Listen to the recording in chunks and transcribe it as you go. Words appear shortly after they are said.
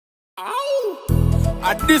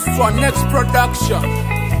At this one, next production.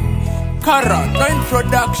 Karah, no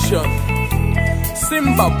introduction.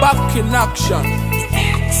 Simba back in action.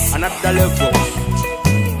 Another level.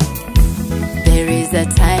 There is a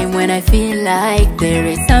time when I feel like there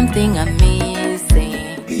is something I'm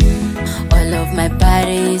missing. All of my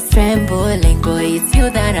body is trembling, boy, it's you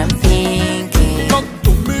that I'm thinking. Talk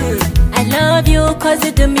to me. I love you cause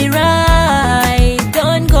you do me right.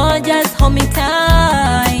 Don't go, just hold me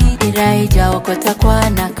tight. Iraija okota kwa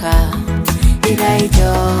naka.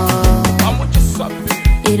 Iraijo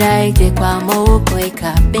Iraije kwa mouko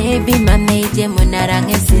eka. Baby mameje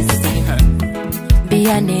munarange sisi.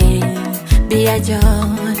 Biane Biajo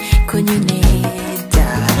kunyuneta.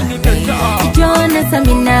 Ijone sa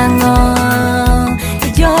minango.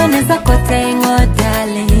 Ijone sa kotengo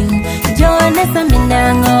darling. Ijone sa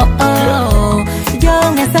minango oh.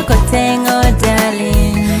 Ijone sa kotengo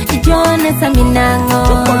darling. Ijone sa minango.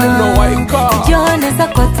 Ijone sa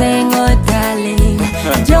kotengo darling.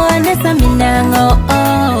 Ijone sa minango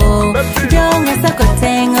oh. Ijone sa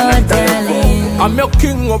kotengo darling. I'm your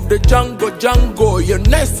king of the jungle. You're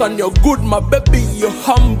nice and you're good, my baby, you're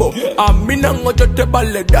humble. Amina ngojote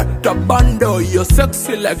bale data bando. You're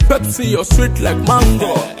sexy like Pepsi, you're sweet like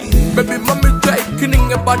mango. Baby mommy jai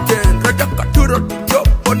kining a baden. Raja katuro to drop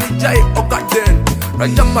on the jai okaden.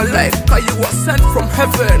 Raja malaika, you were sent from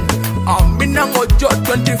heaven. Amina ngojo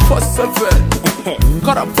 24/7.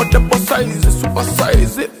 Karah for the boss size, super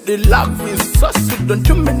size it. The love is sassy, don't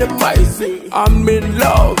you minimize it. I'm in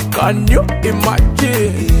love, can you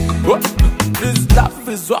imagine? What? This love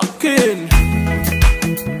is working.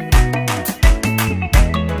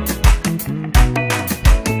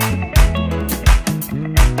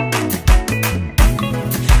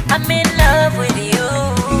 I'm in love with you.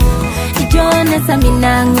 Ijone sa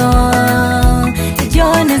minango.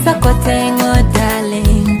 Ijone sa kotengo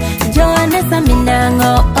darling. Ijone sa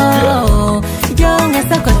minango oh. Ijone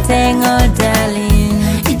sa kotengo darling.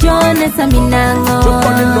 Ijone sa minango.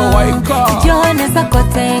 Ijone sa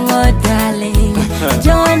kotengo darling.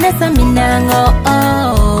 Ijone sa minango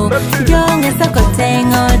oh. Ijone sa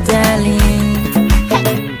kotengo darling.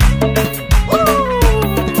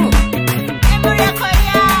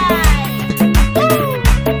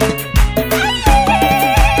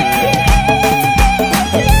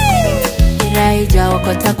 Iraija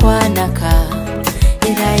okota kwa naka.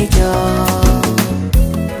 Iraijo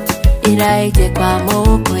Iraije kwa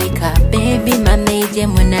mouko eka. Baby mameje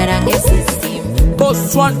munarange sisi.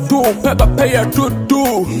 Boss want to, pay a to do.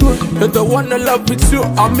 You're the one I love with you,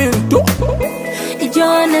 I'm into.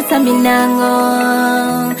 Ijone sa minango.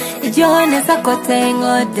 Ijone sa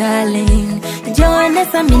kotengo darling. Ijone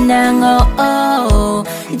sa minango oh.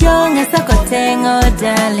 Ijone sa kotengo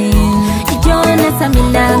darling. Ijone sa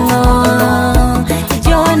minango.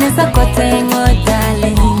 Ijone sa kotengo